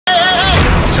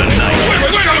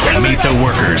the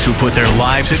workers who put their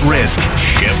lives at risk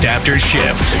shift after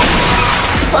shift.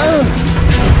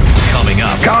 Coming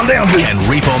up, calm down, dude. Can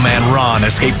Repo Man Ron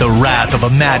escape the wrath of a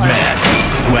madman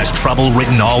who has trouble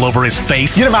written all over his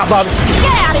face? Get him out, Bobby. Get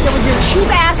out of here with your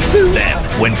cheap-ass suit. Then,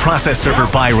 when process server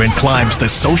Byron climbs the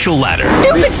social ladder,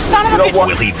 Stupid son of a bitch.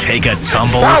 will he take a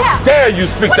tumble? How dare you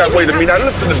speak that way to me? Now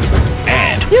listen to me.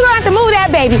 And You're gonna have to move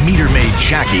that baby. meter maid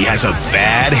Jackie has a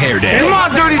bad hair day. Come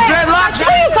on, dirty dreadlocks.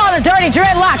 What do you call a dirty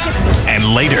dreadlock? And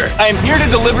later, I am here to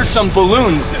deliver some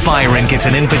balloons. Byron gets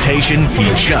an invitation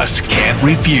he just can't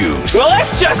refuse. Well,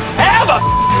 let's just have a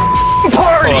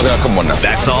party. Oh, come on now.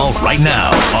 That's all right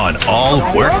now on All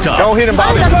Worked Up. Don't hit him,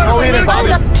 Bobby. Don't hit him, Bobby.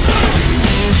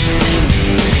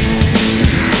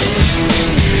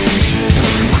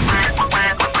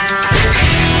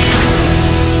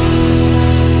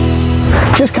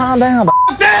 Just calm down,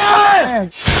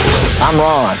 I'm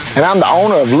Ron, and I'm the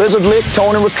owner of Lizard Lick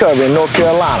Towing and Recovery in North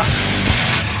Carolina.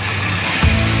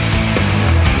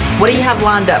 What do you have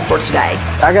lined up for today?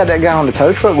 I got that guy on the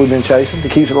tow truck we've been chasing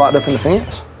that keeps it locked up in the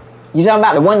fence. You talking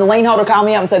about the one the lien holder called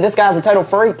me up and said this guy's a total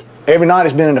freak? Every night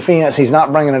he's been in the fence, he's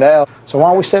not bringing it out, so why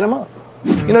don't we set him up?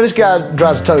 You know, this guy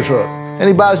drives a tow truck, and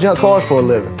he buys junk cars for a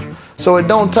living. So it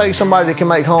don't take somebody that can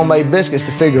make homemade biscuits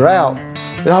to figure out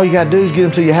that all you gotta do is get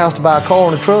him to your house to buy a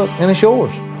car and a truck, and it's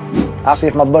yours. I'll see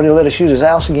if my buddy will let us use his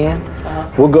house again.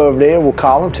 We'll go over there, we'll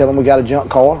call him, tell him we got a junk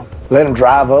car, let him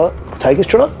drive up, take his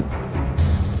truck.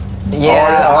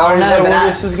 Yeah, I don't know, but where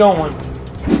this is going.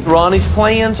 Ronnie's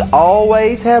plans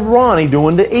always have Ronnie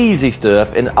doing the easy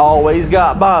stuff and always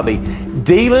got Bobby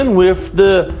dealing with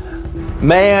the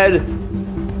mad,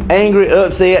 angry,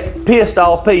 upset, pissed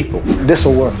off people.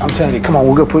 This'll work, I'm telling you. Come on,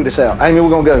 we'll go put this out. Amy, we're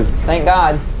gonna go. Thank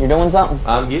God, you're doing something.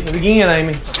 I'm getting it again,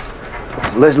 Amy.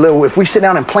 If we sit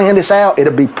down and plan this out,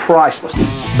 it'll be priceless.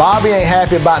 Bobby ain't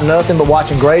happy about nothing but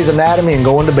watching Grey's Anatomy and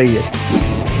going to bed.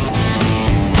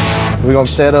 We're gonna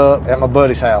set up at my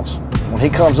buddy's house. When he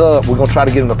comes up, we're gonna try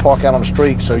to get him to park out on the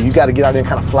street, so you gotta get out there and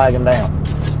kind of flag him down.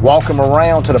 Walk him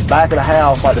around to the back of the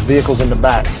house like the vehicle's in the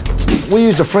back. We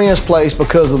used a friend's place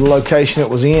because of the location it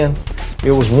was in. It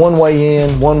was one way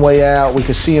in, one way out. We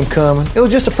could see him coming. It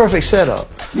was just a perfect setup.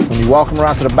 When you walk him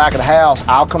around to the back of the house,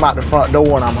 I'll come out the front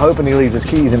door and I'm hoping he leaves his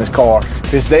keys in his car.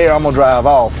 If it's there, I'm gonna drive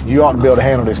off. You ought to be able to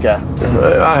handle this guy.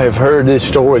 I have heard this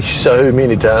story so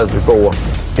many times before.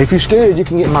 If you're scared, you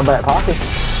can get in my back pocket.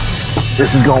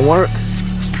 This is gonna work.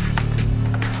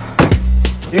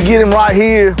 You get him right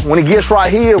here. When he gets right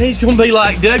here, He's gonna be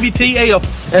like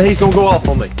WTF, and he's gonna go off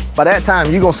on me. by that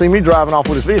time, you're gonna see me driving off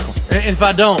with his vehicle. And if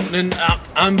I don't, then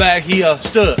I'm back here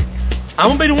stuck. I'm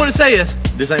gonna be the one that says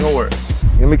this ain't gonna work.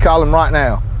 Let me call him right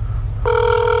now.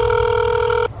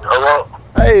 Hello?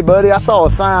 Hey, buddy, I saw a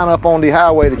sign up on the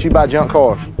highway that you buy junk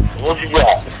cars. What you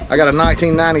got? I got a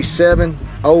 1997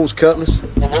 Olds Cutlass.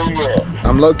 Where you at?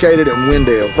 I'm located in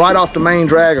Wendell, right off the main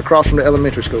drag across from the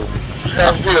elementary school.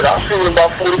 Sounds good. I'll see you in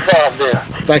about 45 there.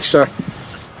 Thanks, sir.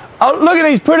 Oh, look at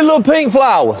these pretty little pink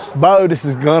flowers. Bo, this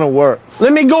is gonna work.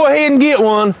 Let me go ahead and get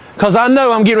one, because I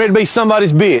know I'm getting ready to be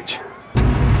somebody's bitch.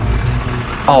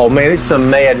 Oh, man, it's some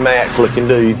Mad Max looking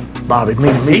dude. Bobby,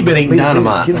 meet him. He been eating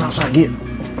dynamite. Get him outside, get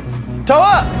him. Toe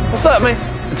up. What's up, man?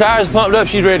 The tires pumped up.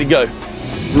 She's ready to go.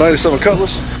 Latest on a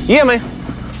Cutlass? Yeah, man.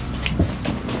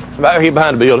 About here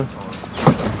behind the building.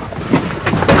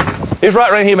 It's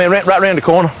right around here, man. Right around the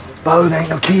corner. Bo, there ain't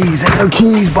no keys. Ain't no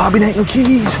keys, Bobby. There ain't no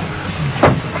keys.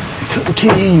 He took the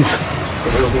keys.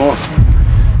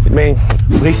 Man,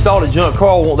 when he saw the junk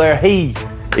car wasn't there, he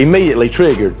immediately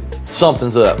triggered.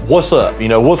 Something's up. What's up? You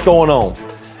know, what's going on?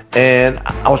 And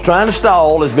I was trying to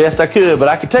stall as best I could, but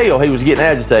I could tell he was getting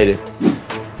agitated.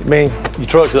 Man, your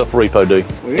truck's up for repo, dude.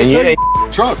 And you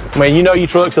truck. Man, you know your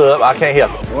truck's up. I can't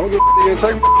help it. Well, you gonna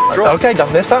take my truck. Okay,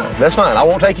 that's fine. That's fine. I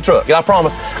won't take your truck. And I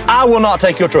promise, I will not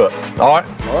take your truck. All right?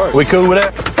 All right. We cool with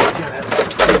that?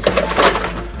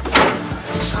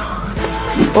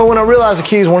 Well, when I realized the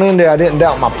keys weren't in there, I didn't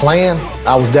doubt my plan.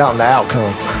 I was doubting the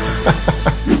outcome.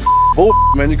 Bull,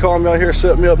 man, you calling me out here,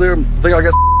 setting me up there, think I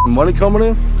got money coming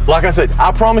in? Like I said,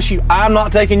 I promise you, I'm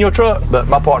not taking your truck, but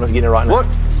my partner's getting it right now. What?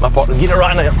 My partner's getting it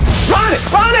right now.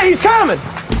 Ronnie, he's coming.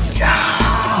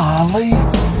 Golly.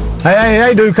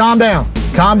 Hey, dude, calm down.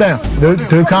 Calm down. Dude,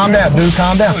 calm down. Dude,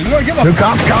 calm down. Dude,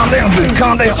 calm down, dude,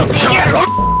 calm down.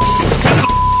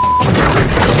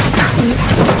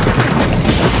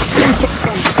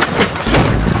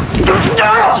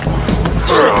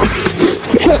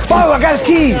 Father, I got his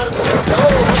keys.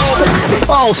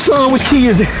 Oh, son, which key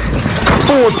is it?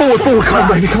 Forward. Come on,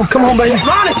 baby. Come on, baby.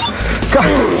 Ronnie!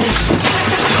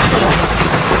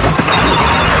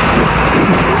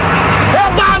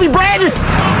 Help Bobby, Brandon!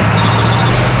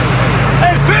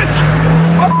 Hey, bitch!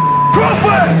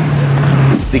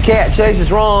 cat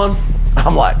chases Ron.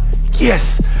 I'm like,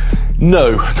 yes.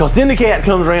 No, because then the cat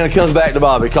comes around and comes back to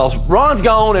Bobby because Ron's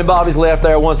gone and Bobby's left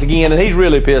there once again and he's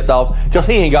really pissed off because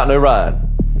he ain't got no ride.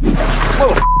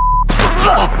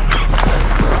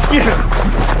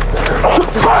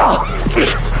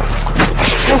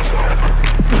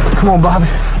 Come on, Bobby.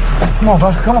 Come on,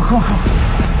 Bobby. Come on, come on, come on.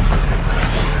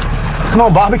 Come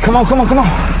on, Bobby. Come on, come on, come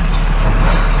on.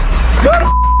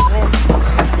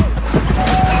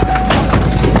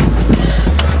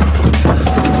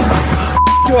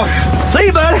 See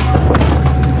you, buddy.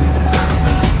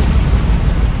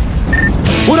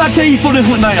 What'd I tell you before this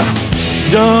went down?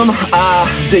 Dumb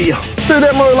idea. Dude,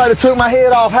 that mother like took my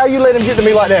head off. How you let him get to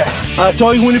me like that? I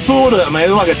told you when he pulled up, man.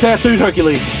 It was like a tattooed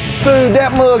Hercules. Dude,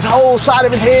 that mug's whole side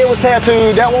of his head was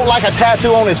tattooed. That won't like a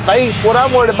tattoo on his face. What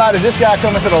I'm worried about is this guy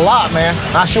coming to the lot, man.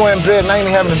 I sure am dreading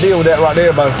Amy having to deal with that right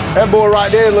there, bro. That boy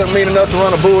right there looked mean enough to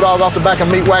run a bulldog off the back of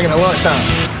a meat wagon at lunchtime.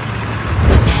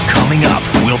 Coming up,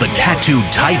 will the tattooed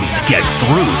titan get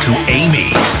through to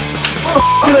Amy?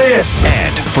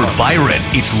 And for Byron,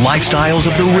 it's lifestyles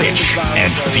of the rich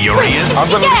and furious.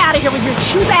 Get out of here with your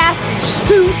cheap ass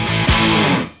suit.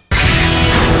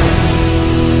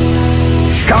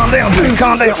 Calm down, dude.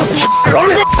 Calm down.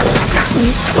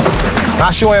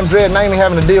 I sure am dreading Amy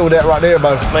having to deal with that right there,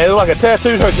 bro. Man, it was like a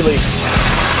tattooed Hercules.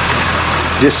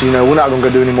 Just so you know, we're not going to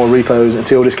go do any more repos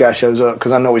until this guy shows up,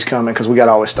 because I know he's coming, because we got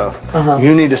all his stuff.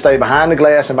 You need to stay behind the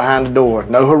glass and behind the door.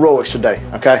 No heroics today,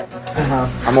 okay?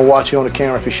 I'm going to watch you on the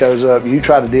camera if he shows up. You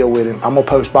try to deal with him. I'm going to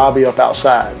post Bobby up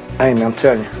outside. Amy, I'm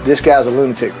telling you, this guy's a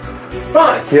lunatic.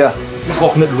 Right. Yeah. Just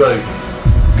walking up the road.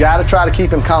 Got to try to keep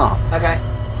him calm. Okay.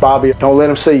 Bobby, don't let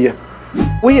him see you.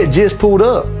 We had just pulled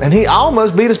up, and he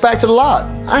almost beat us back to the lot.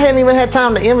 I hadn't even had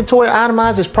time to inventory or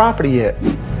itemize his property yet.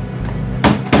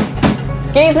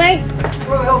 Excuse me?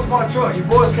 Where the hell's my truck? You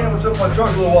boys came and took my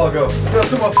truck a little while ago. You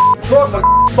took my truck, my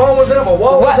phone was in it, my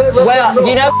wallet was in it. Well,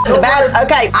 you know, the bad,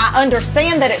 okay, I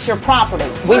understand that it's your property.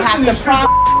 We have to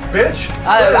bitch.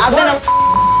 I've been a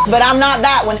but I'm not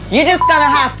that one. You're just gonna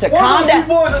have to calm down.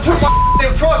 What are those two boys that took my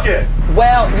damn truck in?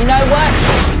 Well, you know what?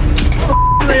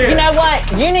 You know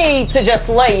what? You need to just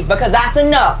leave because that's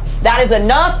enough. That is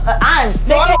enough. I'm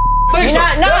sick of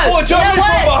That boy jumped me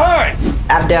from behind.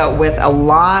 I've dealt with a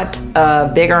lot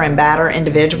of bigger and badder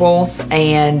individuals,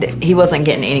 and he wasn't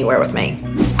getting anywhere with me.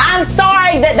 I'm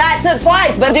sorry that that took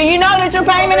place, but do you know that your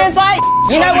payment is late?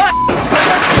 You know what?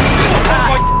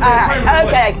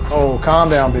 Okay. Oh, calm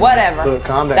down, bitch. Whatever. Look,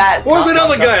 calm down. Where's that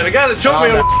other guy? The guy that jumped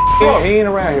me on the truck? He ain't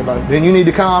around here, bro. Then you need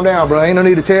to calm down, bro. Ain't no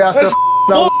need to tear out stuff.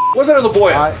 No. Where's that other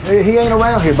boy? All right. He ain't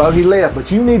around here, bro. He left.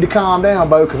 But you need to calm down,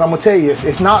 bro, because I'm going to tell you,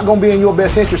 it's not going to be in your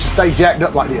best interest to stay jacked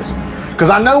up like this. Because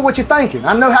I know what you're thinking.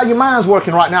 I know how your mind's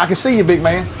working right now. I can see you, big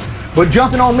man. But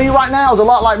jumping on me right now is a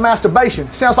lot like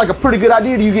masturbation. Sounds like a pretty good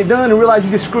idea till you get done and realize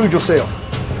you just screwed yourself.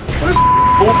 What is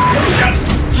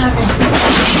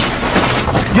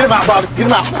Get him out, Bobby. Get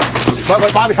him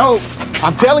out. Bobby, hold.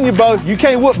 I'm telling you, Bo, you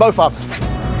can't whoop both of us.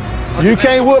 You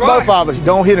can't whoop both of us.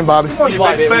 Don't hit him, Bobby. You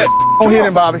big fat. Don't hit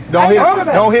him, Bobby. Don't hit him.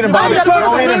 Don't hit him, Bobby.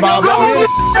 Don't hit him, Bobby. Don't hit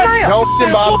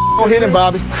him, Bobby. Don't hit him,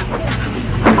 Bobby.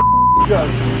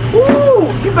 Woo!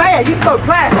 You bad. You so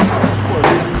classy.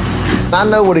 I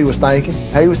know what he was thinking.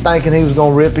 He was thinking he was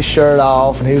going to rip his shirt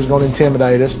off and he was going to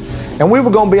intimidate us. And we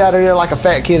were going to be out of there like a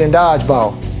fat kid in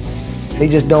dodgeball. He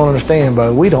just don't understand,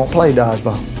 Bo. We don't play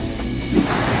dodgeball.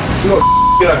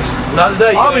 Not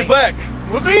today. I'll be back.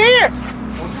 We'll be here.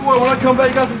 Don't you worry, when I come back,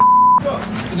 you got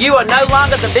some You are no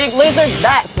longer the big lizard.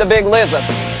 That's the big lizard.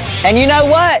 And you know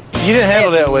what? You didn't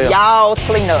handle that well. Y'all's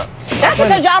clean up. That's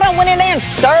because y'all done went in there and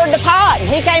stirred the pot. And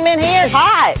he came in here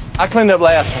hot. I cleaned up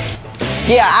last one.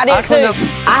 Yeah, I did too.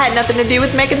 I had nothing to do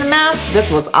with making the mess. This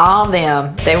was all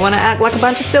them. They want to act like a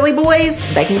bunch of silly boys.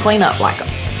 They can clean up like them.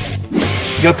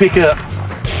 Go pick up.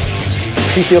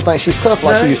 She still thinks she's tough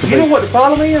like she used to be. You know what the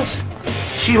problem is?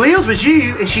 She lives with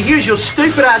you and she hears your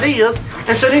stupid ideas,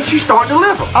 and so then she's starting to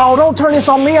live them. Oh, don't turn this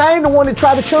on me. I ain't the one that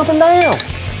tried to chump him down.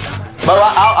 But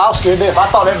I was scared to death. I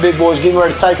thought that big boy was getting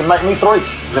ready to take and make me 3.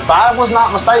 If I was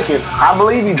not mistaken, I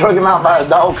believe you drug him out by his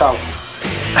dog collar.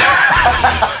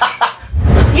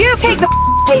 You take the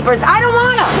papers. I don't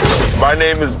want them. My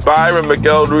name is Byron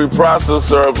McElderry, process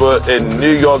server in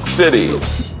New York City.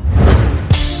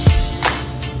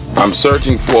 I'm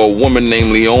searching for a woman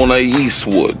named Leona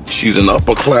Eastwood. She's an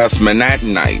upper-class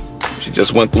Manhattanite. She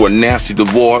just went through a nasty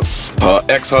divorce. Her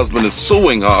ex-husband is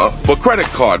suing her for credit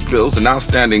card bills and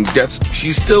outstanding debts.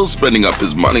 She's still spending up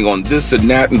his money on this and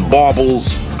that and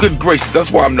baubles. Good gracious,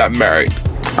 that's why I'm not married.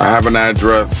 I have an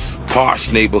address, posh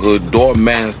neighborhood,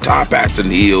 doorman's top hats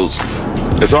and heels.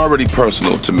 It's already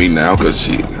personal to me now because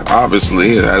she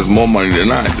obviously has more money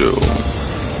than I do.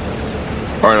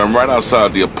 All right, I'm right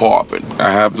outside the apartment.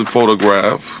 I have the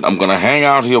photograph. I'm gonna hang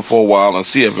out here for a while and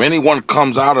see if anyone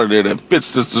comes out of there that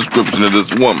fits this description of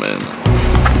this woman.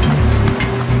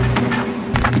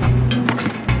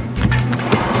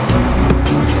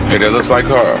 Hey, that looks like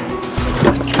her.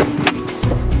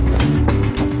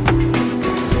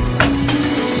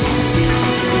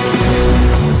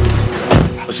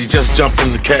 She just jumped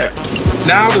in the cab.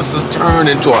 Now this has turned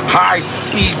into a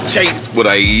high-speed chase with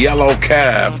a yellow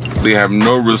cab. They have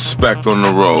no respect on the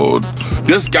road.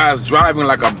 This guy's driving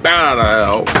like a bat out of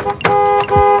hell.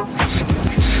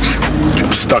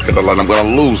 I'm stuck in the line. I'm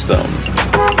gonna lose them.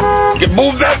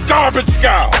 Move that garbage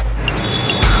scow.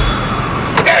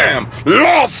 Damn,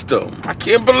 lost them. I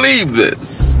can't believe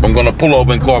this. I'm gonna pull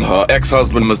over and call her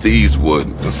ex-husband, Mr.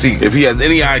 Eastwood, to see if he has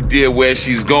any idea where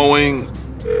she's going.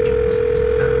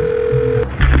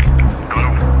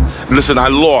 Listen, I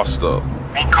lost her.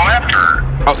 Well, go after her.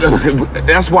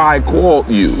 That's why I called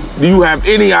you. Do you have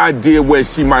any idea where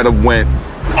she might have went?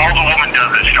 All the woman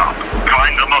does is shop.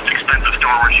 Find the most expensive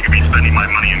store where she could be spending my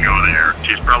money and go there.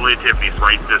 She's probably at Tiffany's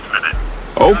right this minute.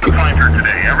 Okay. I'm gonna find her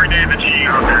today. Every day that she's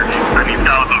out there, she's spending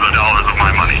thousands of dollars of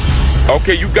my money.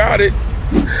 Okay, you got it.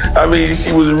 I mean,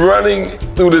 she was running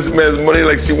through this man's money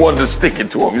like she wanted to stick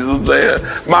it to him. You know what I'm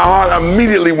saying? My heart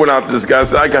immediately went out to this guy. I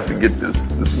said, I got to get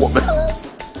this woman.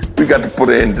 We got to put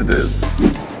an end to this.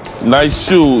 Nice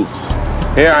shoes.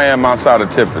 Here I am outside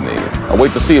of Tiffany. I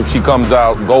wait to see if she comes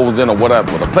out, goes in or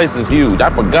whatever. The place is huge. I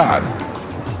forgot.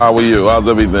 How are you? How's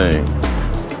everything?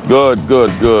 Good, good,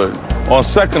 good. On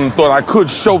second thought, I could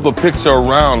show the picture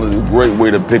around. It's a great way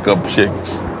to pick up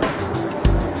chicks.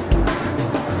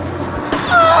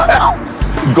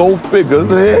 Go figure.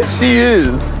 There she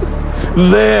is.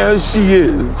 There she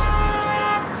is.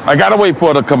 I gotta wait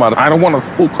for her to come out. I don't want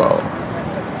to spook her.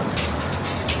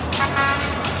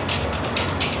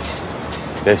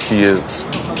 There she is.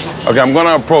 Okay, I'm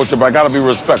gonna approach her, but I gotta be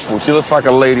respectful. She looks like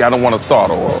a lady. I don't want to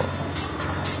startle her.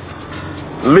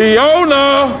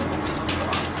 Leona!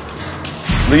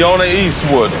 Leona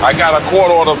Eastwood, I got a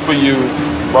court order for you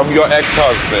from your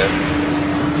ex-husband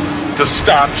to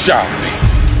stop shopping.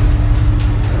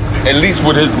 At least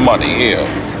with his money here.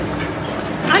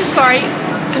 I'm sorry.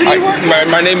 Who do you work with?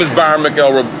 My name is Byron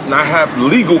McElroy, and I have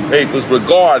legal papers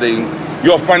regarding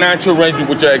your financial arrangement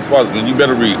with your ex-husband. You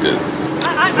better read this.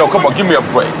 No, come on, give me a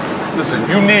break. Listen,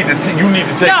 you need to take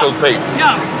those papers.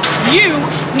 No, you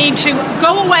need to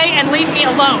go away and leave me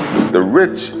alone. The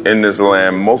rich in this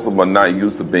land, most of them are not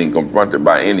used to being confronted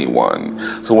by anyone.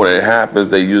 So when it happens,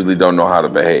 they usually don't know how to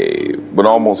behave. But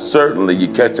almost certainly you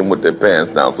catch them with their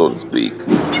pants down, so to speak.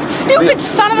 You stupid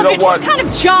son of a bitch, what kind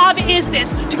of job is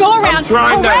this? To go around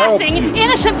harassing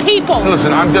innocent people?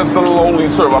 Listen, I'm just a lowly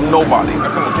servant. I'm nobody. Now,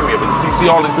 come on, give me a minute. See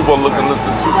all these people are looking,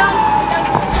 listen.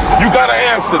 You gotta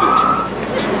answer this.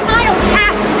 I don't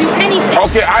have to do anything.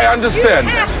 Okay, I understand.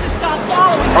 You have to stop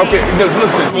following me. Okay,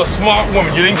 listen, you're a smart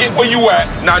woman. You didn't get where you at,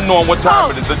 not knowing what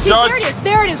time it is. The judge.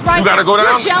 There it is, right? You gotta go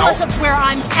down. You're jealous of where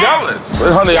I'm at. Jealous?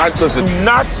 Honey, listen, do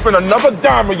not spend another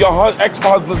dime of your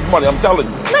ex-husband's money. I'm telling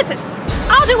you. Listen,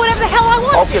 I'll do whatever the hell I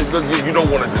want. Okay, you don't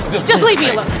want to. Just leave me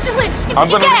alone. Just leave.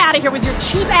 Get out of here with your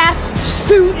cheap-ass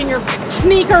suit and your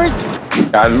sneakers.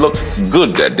 I look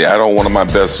good that day. I don't want one of my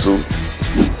best suits.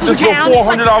 Just a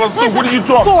 $400 suit. What are you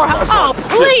talking about? Oh,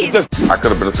 please. I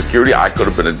could have been a security. I could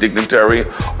have been a dignitary,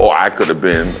 or I could have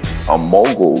been a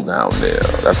mogul down there.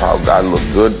 That's how I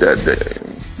looked good that day.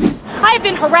 I have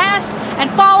been harassed and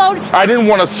followed. I didn't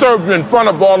want to serve you in front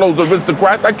of all those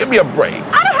aristocrats. Now, give me a break.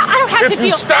 I don't have to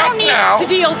deal. I don't need to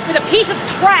deal with a piece of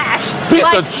trash.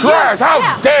 Piece of trash?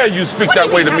 How dare you speak that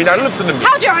way to me? Now listen to me.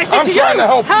 How dare I speak to you? I'm trying to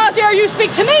help you. How dare you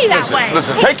speak to me that way?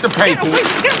 Listen, take the paper.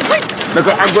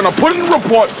 I'm going to put in the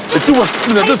report that you were.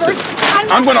 Listen,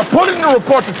 I'm going to put in the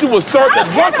report that you were served at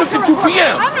 1:52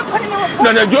 p.m. I'm going to put in the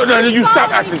report. No, you stop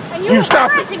acting. You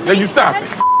stop it. No, you stop it.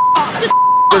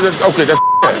 Okay, that's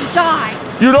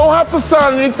die. You don't have to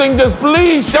sign anything. Just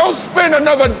please don't spend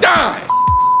another dime.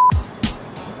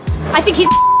 I think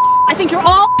you're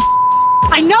all.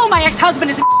 I know my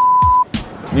ex-husband is.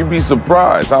 You'd be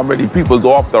surprised how many people's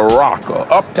off the rocker.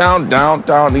 Uptown,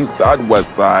 downtown, east side,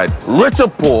 west side. Rich or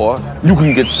poor, you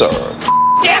can get served.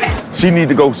 Damn it! She need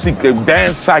to go seek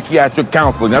advanced psychiatric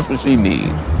counseling. That's what she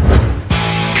needs.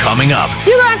 Coming up,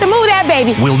 You're gonna have to move that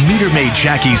baby. will Meter Maid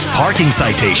Jackie's parking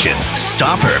citations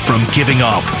stop her from giving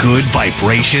off good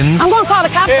vibrations? I'm gonna call the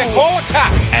cops. Yeah, call a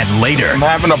cop. And later, I'm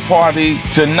having a party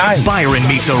tonight. Byron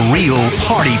meets a real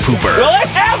party pooper. Well,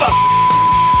 let's have a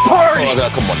party. Oh,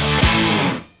 come on.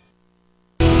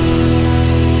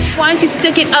 why don't you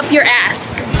stick it up your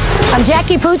ass? I'm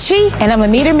Jackie Pucci, and I'm a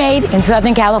meter maid in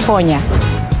Southern California.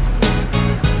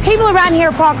 People around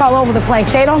here park all over the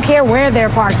place. They don't care where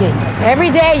they're parking. Every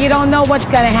day, you don't know what's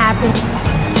gonna happen.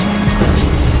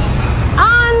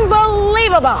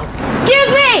 Unbelievable. Excuse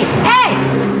me. Hey.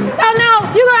 No,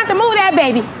 you're gonna have to move that,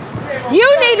 baby. You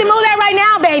need to move that right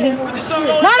now, baby.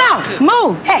 No,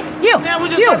 move. Hey, you. Man, we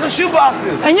just got some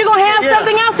shoeboxes. And you're gonna have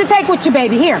something else to take with you,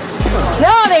 baby. Here.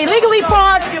 No, they legally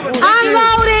parked,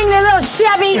 unloading the little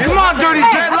Chevy. Come on, dirty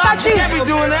dreadlock. You can't be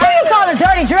doing that. What do you call a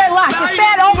dirty dreadlock? You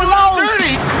fat overload.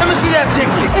 Let me see that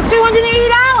ticket. It's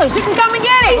 $280. You can come and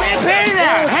get it. Pay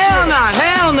that.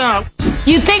 Hell no.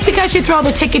 You think because you throw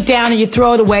the ticket down and you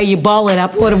throw it away, you ball it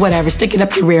up, or whatever, stick it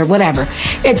up your rear, whatever.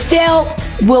 It still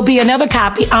will be another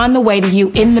copy on the way to you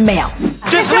in the mail.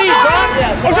 Just leave,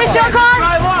 bro. Is this your car?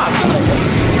 Drive off.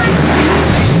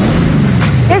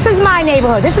 This is my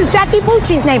neighborhood. This is Jackie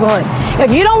Pucci's neighborhood.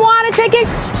 If you don't want a ticket,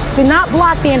 do not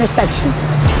block the intersection.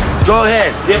 Go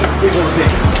ahead. Get the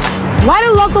ticket. Why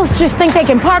do locals just think they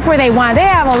can park where they want? They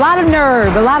have a lot of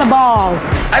nerve, a lot of balls.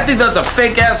 I think that's a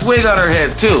fake-ass wig on her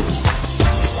head, too.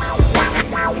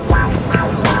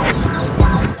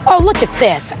 Oh, look at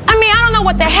this. I mean, I don't know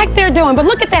what the heck they're doing, but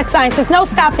look at that sign. It says no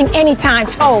stopping anytime,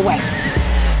 tow away.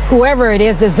 Whoever it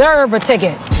is deserve a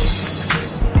ticket.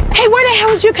 Hey, where the hell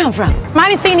did you come from? I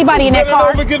didn't see anybody in that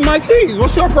car. Bending over to get my keys.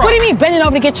 What's your problem? What do you mean, bending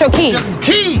over to get your keys? Just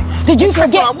keys. Did you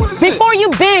forget? Before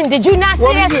you bend, did you not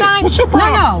see that sign? What's your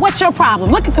problem? No, what's your problem?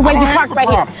 Look at the way you park right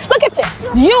here. Look at this.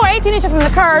 You are 18 inches from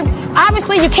the curb.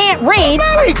 Obviously, you can't read.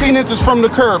 I'm not 18 inches from the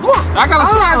curb. Look, I got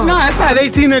a size 9. It's not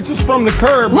 18 inches from the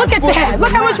curb. Look at that.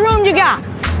 Look how much room you got.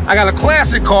 I got a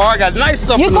classic car. I got nice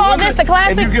stuff. You call this a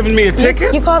classic? And you giving me a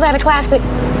ticket? You call that a classic?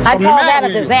 I call that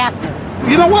a disaster.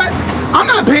 You know what? I'm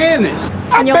not paying this.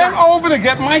 I bent over to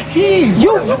get my keys.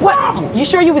 What? You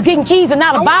sure you was getting keys and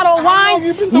not a bottle of wine?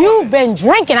 You've been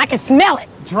drinking. I can smell it.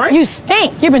 Drink? You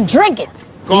stink. You've been drinking.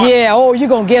 Yeah, oh, you're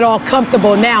going to get all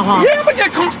comfortable now, huh? Yeah, I'm going to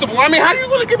get comfortable. I mean, how you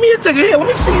going to give me a ticket? Here, let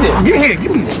me see this.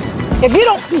 Give me this. If you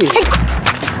don't... Hey.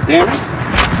 Damn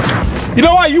it. You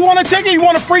know what? You want a ticket? You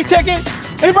want a free ticket?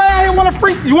 Anybody out here want a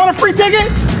free? You want a free ticket?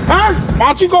 Huh? Why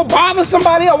don't you go bother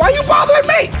somebody else? Why you bothering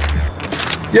me?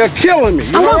 You're killing me.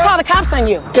 I'm going to call the cops on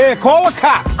you. Yeah, call a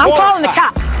cop. I'm calling the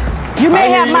cops. You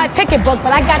may have my ticket book,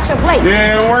 but I got your plate.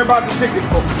 Yeah, don't worry about the ticket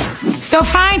book. So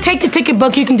fine, take the ticket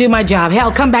book. You can do my job.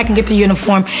 Hell, come back and get the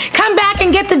uniform. Come back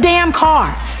and get the damn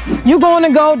car. You're going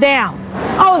to go down.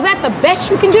 Oh, is that the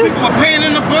best you can do? People are paying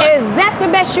in the butt. Is that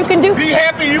the best you can do? Be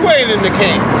happy you ain't in the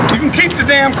can. You can keep the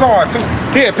damn car, too.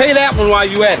 Here, pay that one while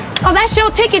you at it. Oh, that's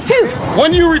your ticket, too.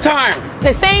 When you retire?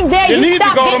 The same day you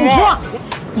stop getting drunk.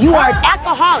 You are an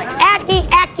alcoholic. Acky.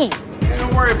 Yeah,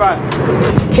 don't worry about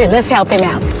it. Here, let's help him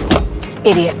out.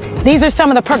 Idiot. These are some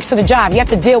of the perks of the job. You have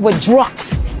to deal with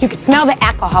drunks. You can smell the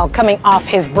alcohol coming off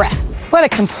his breath. What a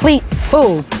complete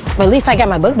fool. But at least I got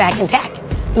my book back intact.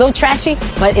 A little trashy,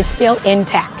 but it's still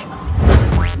intact.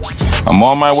 I'm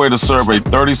on my way to serve a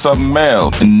 30-something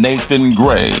male in Nathan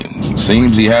Gray.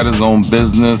 Seems he had his own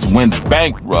business, went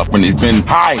bankrupt, and he's been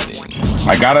hiding.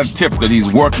 I got a tip that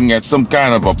he's working at some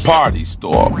kind of a party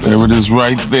store. There it is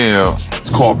right there. It's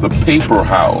called the Paper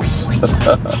House.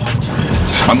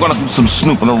 I'm gonna do some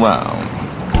snooping around.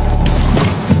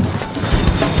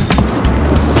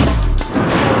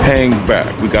 Hang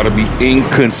back. We gotta be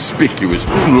inconspicuous.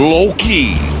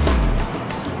 Low-key.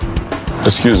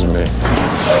 Excuse me.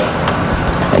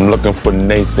 I'm looking for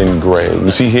Nathan Gray.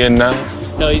 Is he here now?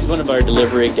 No, he's one of our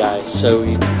delivery guys, so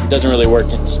he doesn't really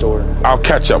work in the store. I'll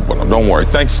catch up with him. Don't worry.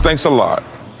 Thanks a lot.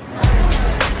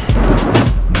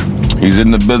 He's in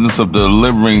the business of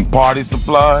delivering party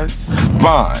supplies?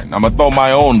 Fine, I'm gonna throw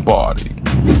my own party.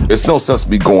 It's no sense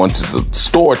me going to the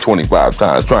store 25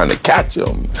 times trying to catch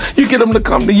him. You get him to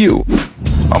come to you.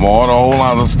 I'm gonna order a whole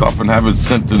lot of stuff and have it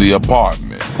sent to the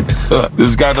apartment.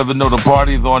 This guy doesn't know the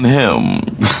party's on him.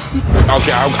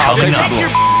 Okay, I'll Coming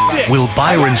up, will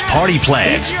Byron's party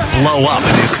plans blow up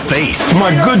in his face?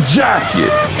 My good jacket.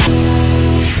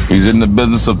 He's in the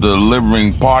business of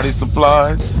delivering party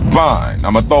supplies? Fine,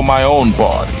 I'm gonna throw my own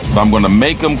party. I'm gonna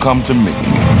make him come to me.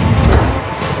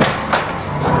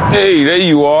 Hey, there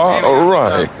you are. All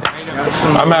right.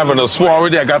 I'm having a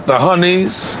soiree. I got the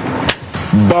honeys,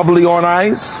 bubbly on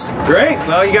ice. Great.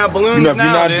 Well, you got balloons If you're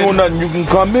not doing nothing, you can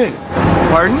come in.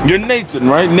 Pardon? You're Nathan,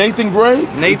 right? Nathan Gray?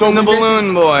 Nathan the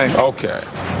balloon boy. Okay.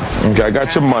 Okay, I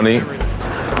got your money.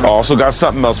 I also got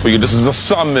something else for you. This is a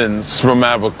summons from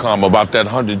Abercom about that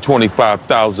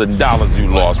 $125,000 you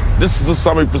lost. This is a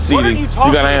summary proceeding. What are you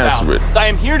talking gotta about? answer it. I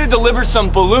am here to deliver some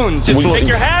balloons. Just take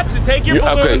your hats and take your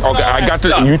balloons. Okay, I got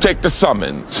the. You take the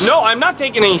summons. No, I'm not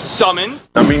taking any summons.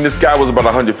 I mean, this guy was about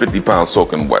 150 pounds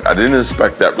soaking wet. I didn't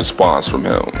expect that response from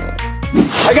him.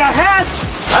 I got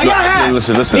hats. I got hats.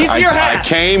 Listen. These are your hats. I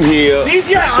came here. These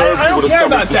are your hats. I don't care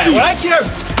about that. What I care.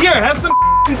 Here, have some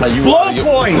blow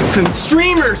points and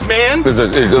streamers, man.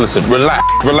 Listen,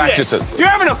 relax yourself. You're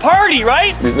having a party,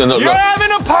 right? No, You're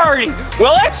having a party.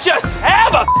 Well, let's just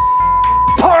have a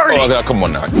party. Oh, now, come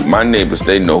on now. My neighbors,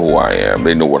 they know who I am.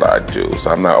 They know what I do.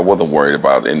 So I wasn't worried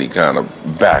about any kind of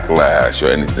backlash or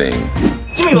anything.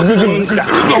 Give me those balloons back.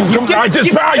 I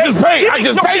just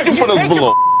paid you for those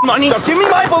balloons. Money. Now give me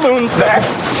my balloons back.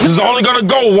 This is only gonna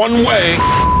go one way.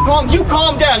 You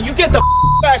calm down. You get the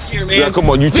back here, man. Yeah, come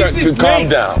on. Calm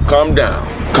down. Calm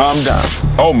down.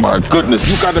 Oh my goodness.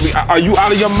 You got to be. Are you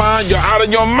out of your mind? You're out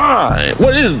of your mind.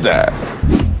 What is that?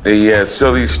 He had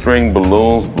silly string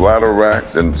balloons, bladder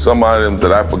racks, and some items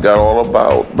that I forgot all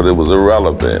about, but it was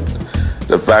irrelevant.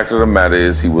 The fact of the matter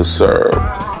is he was served.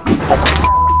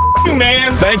 You,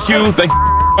 man. Thank you. Thank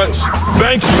you much.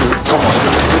 Thank you. Come on.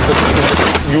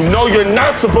 You know you're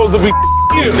not supposed to be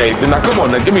here, Nathan. Now come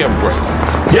on, now give me a break.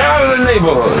 Get out of the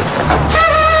neighborhood.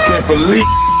 Can't believe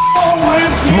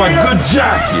it's my good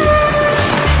jacket.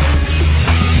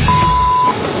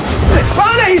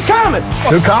 Ronnie, he's coming.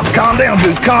 Dude, calm down,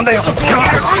 dude. Calm down.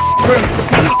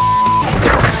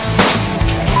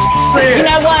 You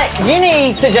know what? You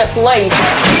need to just leave.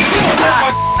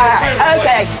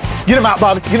 Okay. Get him out,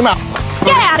 Bobby. Get him out.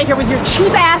 Get out of here with your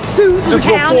cheap-ass suits in Just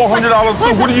for town. $400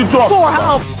 suit, what are you talking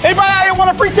about? Anybody out here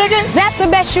want a free ticket? That's the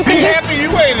best you can Be do. happy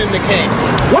you ain't in the game.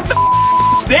 What the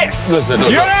is this? Listen,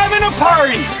 You're having a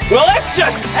party. Well, let's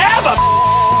just have a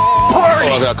party.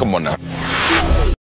 Oh, come on now.